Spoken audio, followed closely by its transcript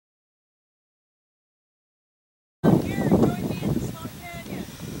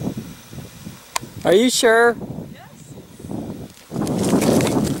Are you sure? Yes.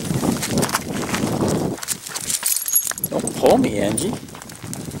 Don't pull me, Angie.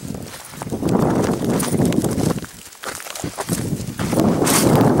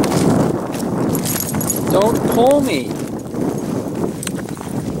 Don't pull me.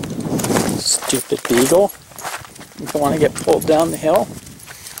 Stupid beagle. You don't want to get pulled down the hill?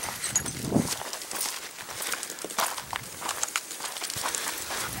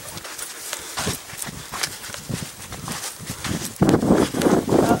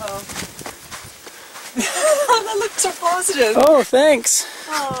 Uh-oh. That looked so positive. Oh, thanks.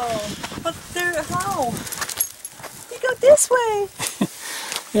 Oh, but there, how? You go this way.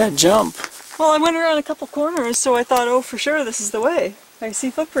 Yeah, jump. Well, I went around a couple corners, so I thought, oh, for sure this is the way. I see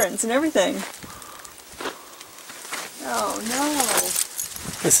footprints and everything. Oh, no.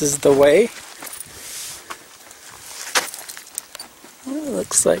 This is the way. It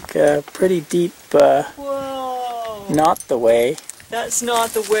looks like a pretty deep, Whoa. not the way. That's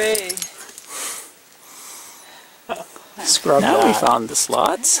not the way. Scrub now that. We found the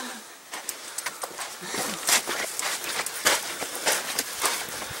slots.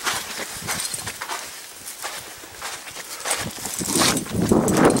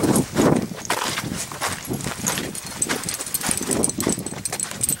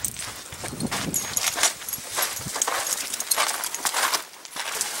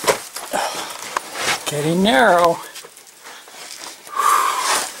 Getting narrow.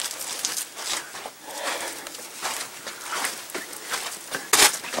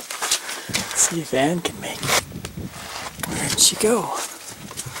 Let's see if Ann can make it. Where'd she go?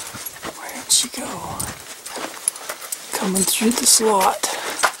 Where'd she go? Coming through the slot.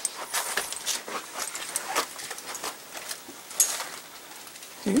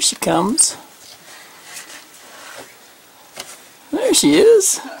 Here she comes. There she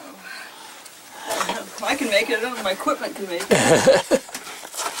is. I can make it, I don't know if my equipment can make it.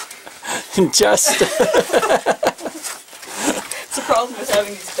 Just. It's the problem with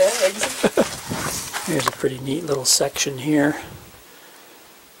having these bags. Here's a pretty neat little section here.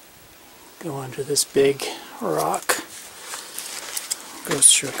 Go under this big rock.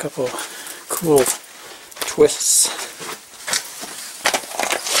 Goes through a couple cool twists.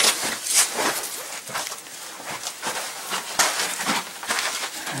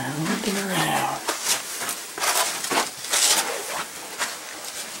 Round and around.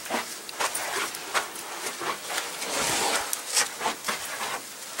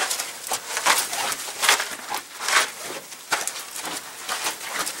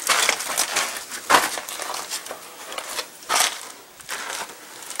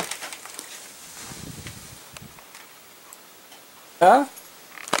 Huh?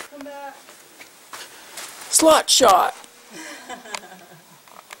 Come back. Slot shot.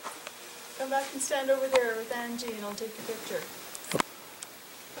 Come back and stand over there with Angie and I'll take your picture.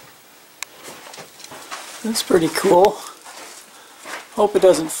 That's pretty cool. Hope it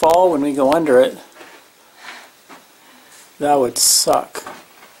doesn't fall when we go under it. That would suck.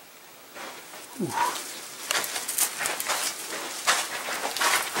 Ooh.